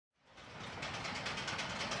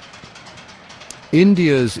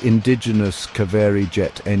India's indigenous Kaveri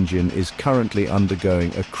jet engine is currently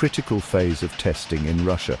undergoing a critical phase of testing in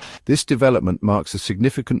Russia. This development marks a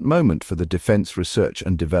significant moment for the Defense Research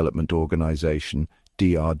and Development Organization,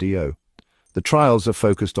 DRDO. The trials are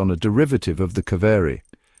focused on a derivative of the Kaveri.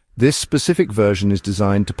 This specific version is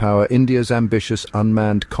designed to power India's ambitious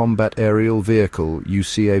unmanned combat aerial vehicle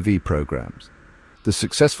UCAV programs. The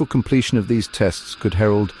successful completion of these tests could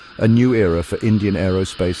herald a new era for Indian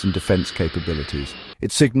aerospace and defense capabilities.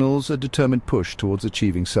 It signals a determined push towards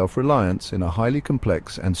achieving self-reliance in a highly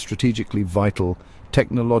complex and strategically vital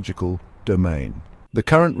technological domain. The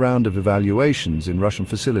current round of evaluations in Russian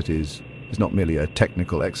facilities is not merely a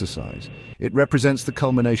technical exercise. It represents the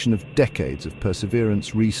culmination of decades of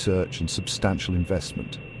perseverance, research, and substantial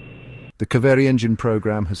investment. The Kaveri Engine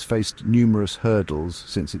program has faced numerous hurdles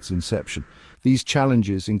since its inception. These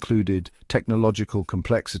challenges included technological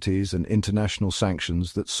complexities and international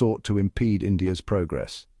sanctions that sought to impede India's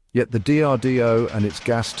progress. Yet the DRDO and its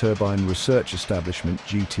gas turbine research establishment,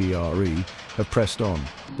 GTRE, have pressed on.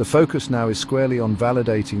 The focus now is squarely on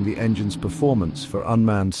validating the engine's performance for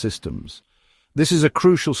unmanned systems. This is a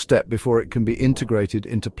crucial step before it can be integrated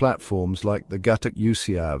into platforms like the Gak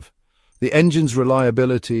UCAV. The engine's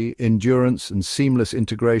reliability, endurance, and seamless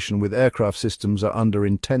integration with aircraft systems are under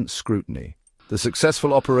intense scrutiny. The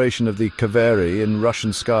successful operation of the Kaveri in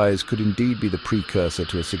Russian skies could indeed be the precursor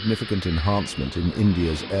to a significant enhancement in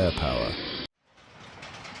India's air power.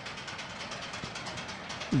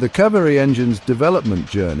 The Kaveri engine's development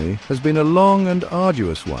journey has been a long and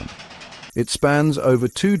arduous one. It spans over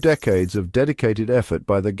 2 decades of dedicated effort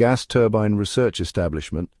by the Gas Turbine Research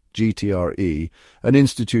Establishment, GTRE, an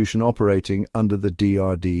institution operating under the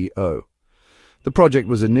DRDO. The project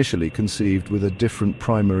was initially conceived with a different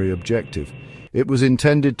primary objective. It was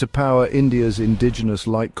intended to power India's indigenous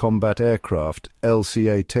light combat aircraft,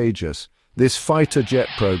 LCA Tejas. This fighter jet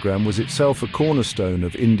program was itself a cornerstone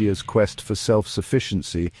of India's quest for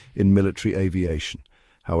self-sufficiency in military aviation.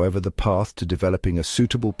 However, the path to developing a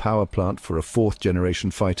suitable power plant for a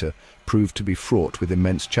 4th-generation fighter proved to be fraught with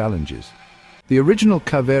immense challenges. The original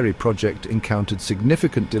Kaveri project encountered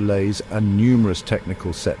significant delays and numerous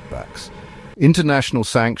technical setbacks. International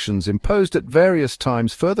sanctions imposed at various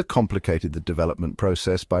times further complicated the development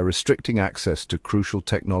process by restricting access to crucial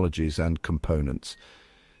technologies and components.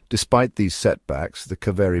 Despite these setbacks, the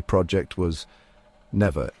Kaveri project was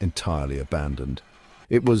never entirely abandoned.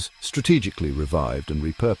 It was strategically revived and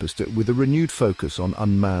repurposed with a renewed focus on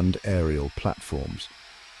unmanned aerial platforms.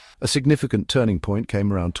 A significant turning point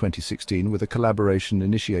came around 2016 with a collaboration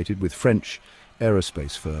initiated with French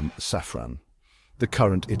aerospace firm Safran. The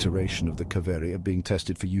current iteration of the Kaveri being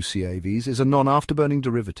tested for UCAVs is a non-afterburning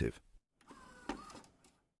derivative.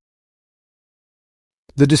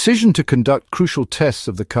 The decision to conduct crucial tests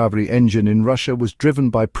of the Kaveri engine in Russia was driven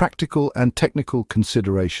by practical and technical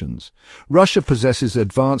considerations. Russia possesses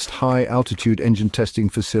advanced high-altitude engine testing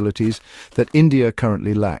facilities that India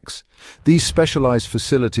currently lacks. These specialized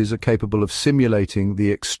facilities are capable of simulating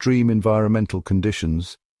the extreme environmental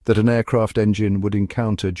conditions that an aircraft engine would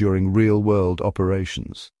encounter during real-world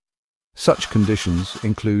operations. Such conditions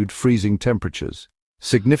include freezing temperatures,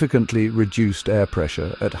 significantly reduced air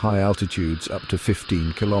pressure at high altitudes up to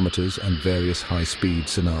 15 kilometers, and various high-speed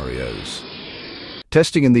scenarios.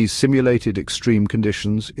 Testing in these simulated extreme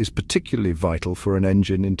conditions is particularly vital for an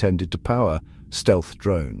engine intended to power stealth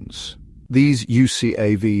drones. These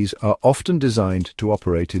UCAVs are often designed to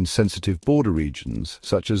operate in sensitive border regions,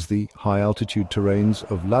 such as the high-altitude terrains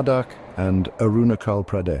of Ladakh and Arunachal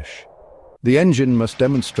Pradesh. The engine must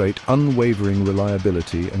demonstrate unwavering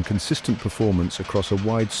reliability and consistent performance across a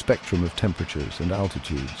wide spectrum of temperatures and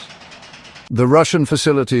altitudes. The Russian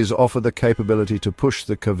facilities offer the capability to push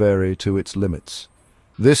the Kaveri to its limits.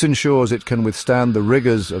 This ensures it can withstand the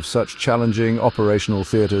rigors of such challenging operational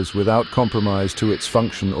theaters without compromise to its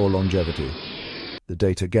function or longevity. The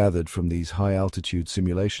data gathered from these high-altitude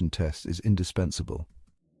simulation tests is indispensable.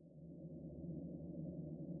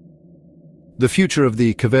 The future of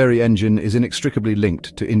the Kaveri engine is inextricably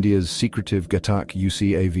linked to India's secretive Ghatak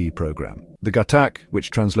UCAV program. The Gatk,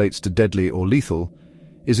 which translates to deadly or lethal,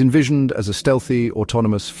 is envisioned as a stealthy,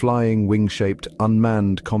 autonomous, flying, wing-shaped,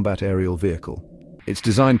 unmanned combat aerial vehicle. Its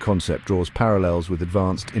design concept draws parallels with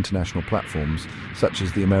advanced international platforms, such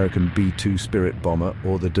as the American B-2 Spirit bomber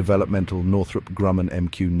or the developmental Northrop Grumman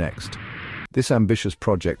MQ Next. This ambitious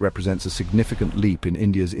project represents a significant leap in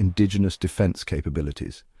India's indigenous defense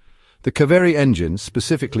capabilities. The Kaveri engine,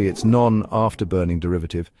 specifically its non-afterburning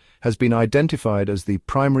derivative, has been identified as the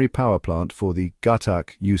primary power plant for the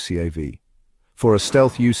Ghatak UCAV. For a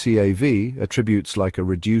stealth UCAV, attributes like a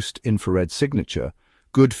reduced infrared signature,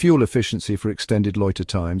 Good fuel efficiency for extended loiter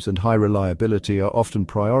times and high reliability are often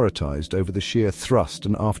prioritized over the sheer thrust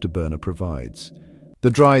an afterburner provides. The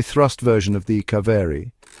dry thrust version of the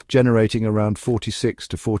Kaveri, generating around 46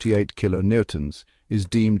 to 48 kilonewtons, is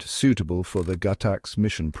deemed suitable for the Ghatak's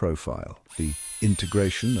mission profile. The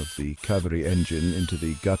integration of the Kaveri engine into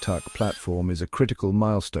the Gatk platform is a critical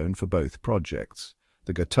milestone for both projects.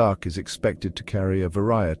 The Gatk is expected to carry a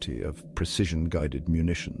variety of precision-guided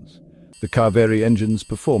munitions. The Kaveri engine's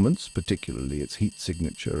performance, particularly its heat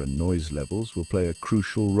signature and noise levels, will play a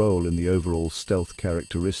crucial role in the overall stealth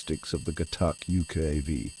characteristics of the Gak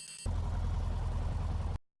UCAV.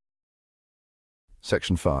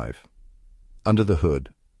 Section 5. Under the hood.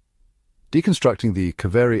 Deconstructing the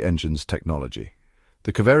Kaveri engine's technology.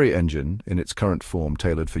 The Kaveri engine, in its current form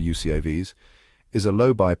tailored for UCAVs, is a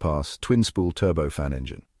low-bypass, twin-spool turbofan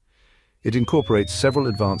engine. It incorporates several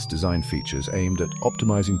advanced design features aimed at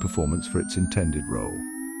optimizing performance for its intended role.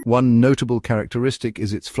 One notable characteristic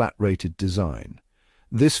is its flat-rated design.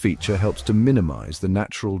 This feature helps to minimize the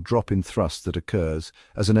natural drop in thrust that occurs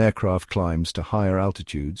as an aircraft climbs to higher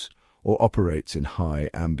altitudes or operates in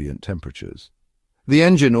high ambient temperatures. The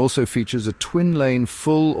engine also features a twin-lane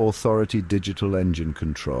full-authority digital engine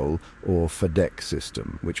control, or FDEC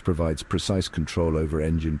system, which provides precise control over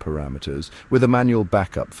engine parameters, with a manual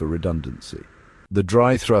backup for redundancy. The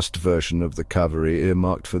dry-thrust version of the Kaveri,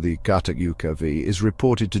 earmarked for the Gak UCAV, is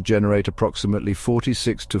reported to generate approximately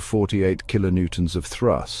 46 to 48 kilonewtons of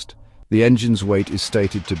thrust. The engine's weight is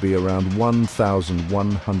stated to be around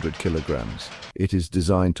 1,100 kilograms. It is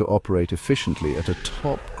designed to operate efficiently at a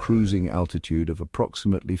top cruising altitude of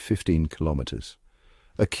approximately 15 kilometers.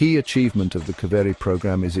 A key achievement of the Kaveri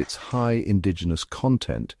program is its high indigenous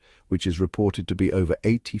content, which is reported to be over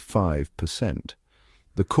 85%.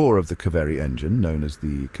 The core of the Kaveri engine, known as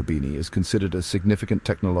the cabine, is considered a significant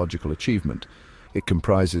technological achievement. It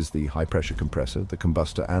comprises the high-pressure compressor, the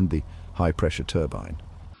combustor, and the high-pressure turbine.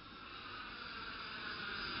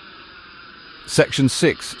 Section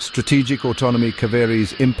 6. Strategic Autonomy.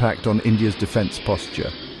 Kaveri's impact on India's defense posture.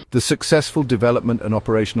 The successful development and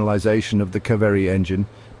operationalization of the Kaveri engine,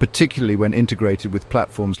 particularly when integrated with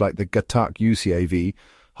platforms like the Gak UCAV,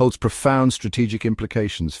 holds profound strategic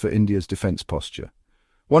implications for India's defense posture.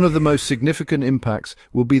 One of the most significant impacts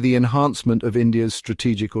will be the enhancement of India's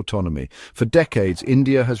strategic autonomy. For decades,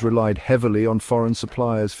 India has relied heavily on foreign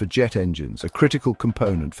suppliers for jet engines, a critical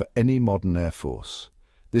component for any modern air force.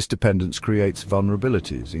 This dependence creates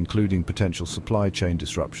vulnerabilities, including potential supply chain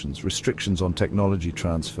disruptions, restrictions on technology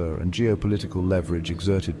transfer, and geopolitical leverage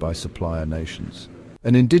exerted by supplier nations.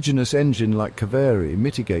 An indigenous engine like Kaveri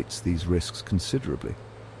mitigates these risks considerably.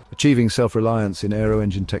 Achieving self-reliance in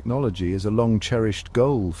aero-engine technology is a long-cherished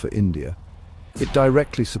goal for India. It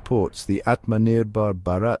directly supports the Atmanirbhar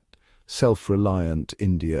Bharat Self-Reliant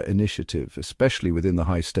India initiative, especially within the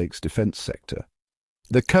high-stakes defense sector.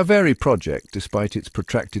 The Kaveri project, despite its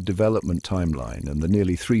protracted development timeline and the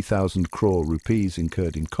nearly 3,000 crore rupees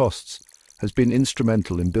incurred in costs, has been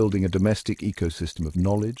instrumental in building a domestic ecosystem of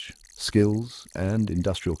knowledge, skills, and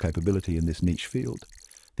industrial capability in this niche field.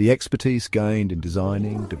 The expertise gained in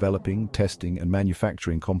designing, developing, testing, and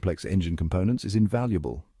manufacturing complex engine components is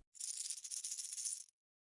invaluable.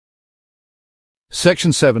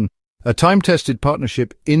 Section 7. A time-tested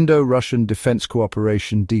partnership. Indo-Russian defense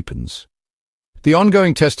cooperation deepens. The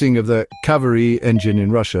ongoing testing of the Kaveri engine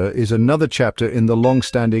in Russia is another chapter in the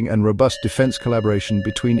long-standing and robust defense collaboration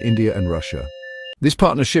between India and Russia. This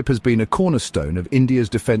partnership has been a cornerstone of India's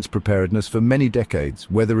defense preparedness for many decades,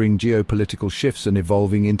 weathering geopolitical shifts and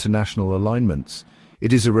evolving international alignments.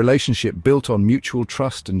 It is a relationship built on mutual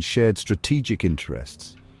trust and shared strategic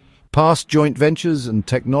interests. Past joint ventures and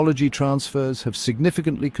technology transfers have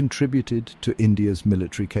significantly contributed to India's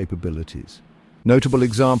military capabilities. Notable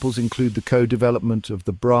examples include the co-development of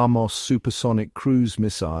the BrahMos supersonic cruise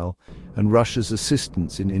missile and Russia's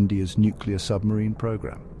assistance in India's nuclear submarine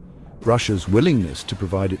program. Russia's willingness to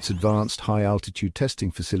provide its advanced high-altitude testing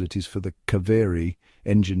facilities for the Kaveri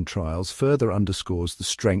engine trials further underscores the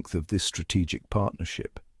strength of this strategic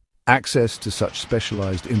partnership. Access to such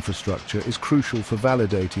specialized infrastructure is crucial for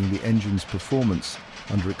validating the engine's performance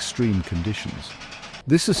under extreme conditions.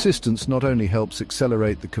 This assistance not only helps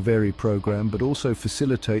accelerate the Kaveri program, but also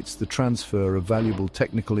facilitates the transfer of valuable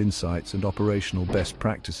technical insights and operational best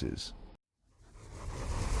practices.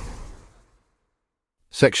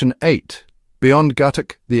 Section 8. Beyond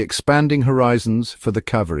Gatk, the expanding horizons for the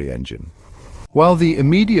Kaveri engine. While the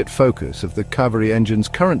immediate focus of the Kaveri engine's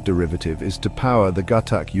current derivative is to power the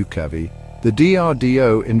Gak UCAV, the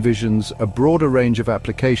DRDO envisions a broader range of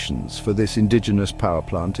applications for this indigenous power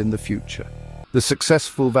plant in the future. The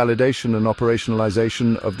successful validation and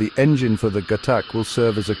operationalization of the engine for the Ghatak will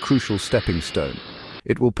serve as a crucial stepping stone.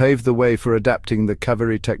 It will pave the way for adapting the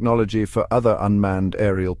Kaveri technology for other unmanned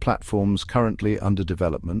aerial platforms currently under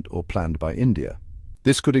development or planned by India.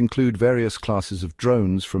 This could include various classes of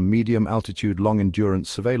drones, from medium-altitude long-endurance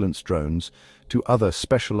surveillance drones to other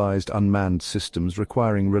specialized unmanned systems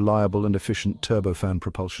requiring reliable and efficient turbofan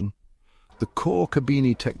propulsion. The core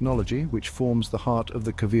cabini technology, which forms the heart of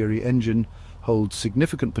the Kaveri engine, holds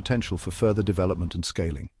significant potential for further development and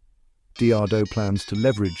scaling. DRDO plans to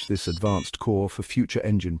leverage this advanced core for future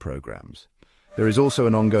engine programs. There is also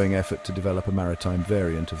an ongoing effort to develop a maritime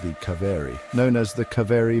variant of the Kaveri, known as the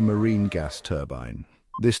Kaveri marine gas turbine.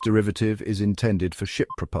 This derivative is intended for ship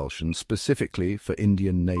propulsion, specifically for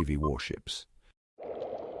Indian Navy warships.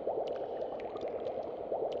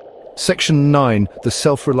 Section 9. The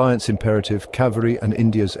Self-Reliance Imperative, Kaveri and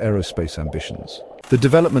India's Aerospace Ambitions. The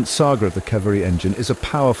development saga of the Kaveri engine is a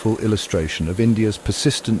powerful illustration of India's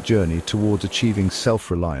persistent journey towards achieving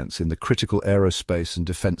self-reliance in the critical aerospace and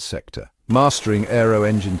defense sector. Mastering aero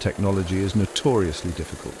engine technology is notoriously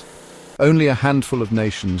difficult. Only a handful of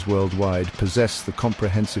nations worldwide possess the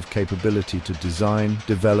comprehensive capability to design,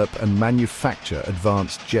 develop, and manufacture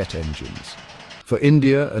advanced jet engines. For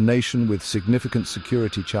India, a nation with significant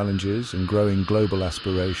security challenges and growing global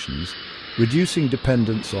aspirations, reducing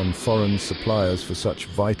dependence on foreign suppliers for such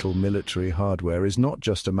vital military hardware is not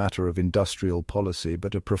just a matter of industrial policy,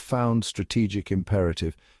 but a profound strategic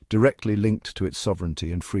imperative directly linked to its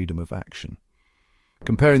sovereignty and freedom of action.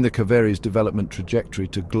 Comparing the Kaveri's development trajectory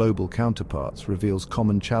to global counterparts reveals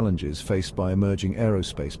common challenges faced by emerging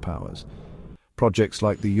aerospace powers. Projects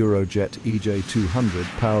like the Eurojet EJ-200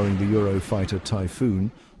 powering the Eurofighter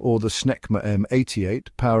Typhoon, or the Snecma M88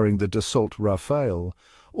 powering the Dassault Rafale,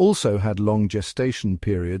 also had long gestation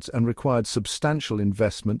periods and required substantial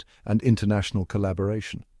investment and international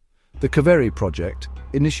collaboration. The Kaveri project,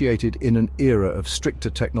 initiated in an era of stricter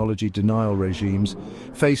technology denial regimes,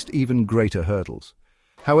 faced even greater hurdles.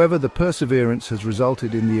 However, the perseverance has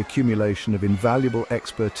resulted in the accumulation of invaluable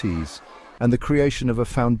expertise and the creation of a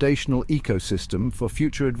foundational ecosystem for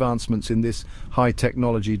future advancements in this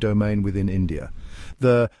high-technology domain within India.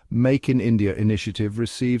 The Make in India initiative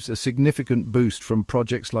receives a significant boost from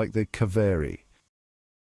projects like the Kaveri,